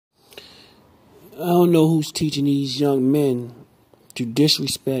I don't know who's teaching these young men to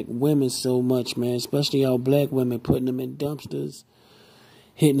disrespect women so much, man. Especially our black women, putting them in dumpsters,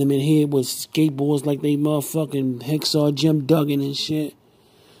 hitting them in the head with skateboards like they motherfucking Hacksaw Jim Duggan and shit.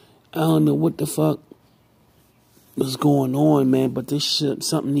 I don't know what the fuck was going on, man. But this shit,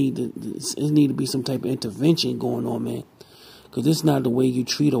 something need to be some type of intervention going on, man. Because this is not the way you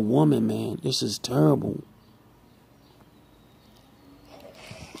treat a woman, man. This is terrible.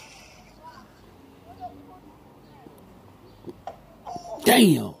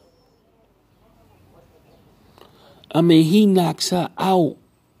 Damn. I mean, he knocks her out.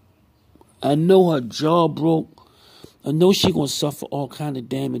 I know her jaw broke. I know she gonna suffer all kind of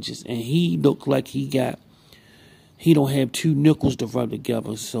damages. And he look like he don't have two nickels to rub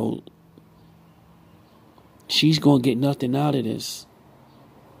together. So she's gonna get nothing out of this.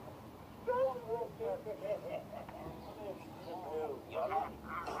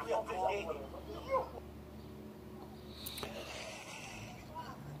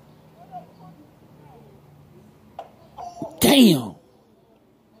 Damn.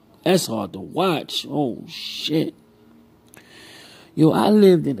 That's hard to watch. Oh, shit. Yo, I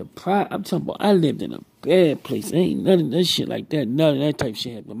lived in I lived in a bad place. Ain't none of that shit like that. None of that type of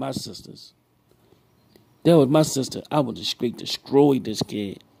shit happened to my sisters. That was my sister. I would have straight destroyed this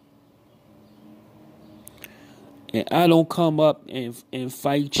kid. And I don't come up and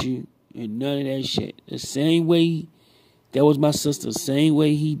fight you and none of that shit. The same way, that was my sister. Same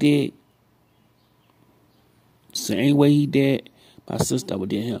way he did. Same way he did my sister, I would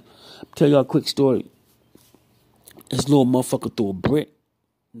did him. I'll tell y'all a quick story. This little motherfucker threw a brick.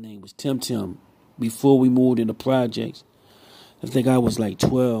 His name was Tim Tim. Before we moved into projects, I think I was like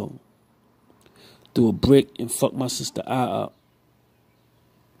 12. Threw a brick and fucked my sister eye up.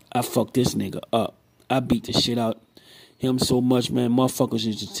 I fucked this nigga up. I beat the shit out him so much, man. Motherfuckers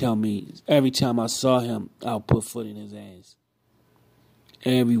used to tell me every time I saw him, I'll put foot in his ass.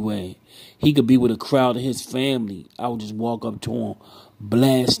 Everywhere. He could be with a crowd of his family. I would just walk up to him,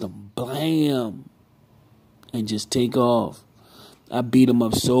 blast him, blam, and just take off. I beat him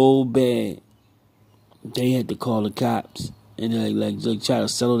up so bad, they had to call the cops and they try to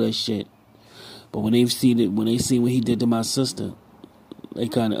settle that shit. But when they see what he did to my sister, they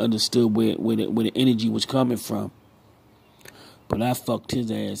kind of understood where the energy was coming from. But I fucked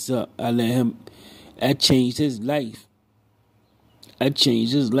his ass up. I changed his life. I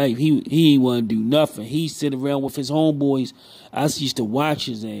changed his life. He ain't want to do nothing. He sit around with his homeboys. I used to watch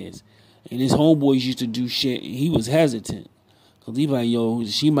his ass. And his homeboys used to do shit. And he was hesitant. Because he like, yo,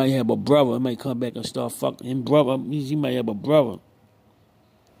 she might have a brother. He might come back and start fucking him brother. He might have a brother.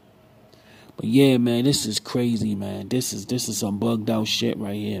 But yeah, man, this is crazy, man. This is some bugged out shit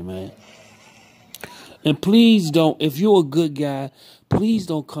right here, man. And please don't, if you're a good guy, please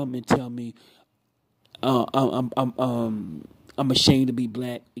don't come and tell me I'm ashamed to be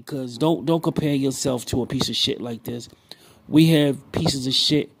black, because don't compare yourself to a piece of shit like this. We have pieces of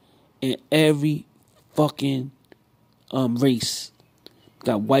shit in every fucking race.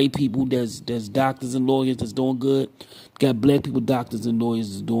 Got white people there's doctors and lawyers that's doing good. Got black people, doctors and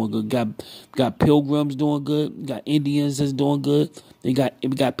lawyers that's doing good. Got pilgrims doing good. Got Indians that's doing good. We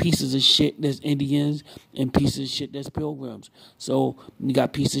got pieces of shit that's Indians and pieces of shit that's pilgrims. So you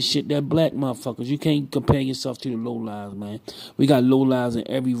got pieces of shit that black motherfuckers. You can't compare yourself to the low lives, man. We got low lives in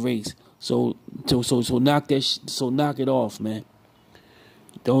every race. So knock it off, man.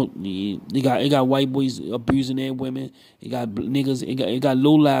 You got white boys abusing their women. You got niggas. It got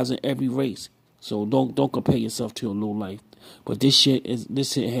low lives in every race. So don't compare yourself to a low life. But this shit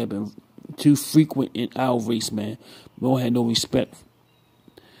happened too frequent in our race, man. We don't have no respect.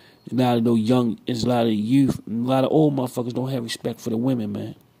 A lot of a lot of youth, a lot of old motherfuckers don't have respect for the women,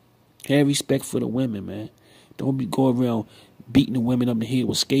 man. Have respect for the women, man. Don't be going around beating the women up in the head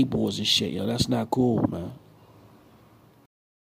with skateboards and shit, yo. That's not cool, man.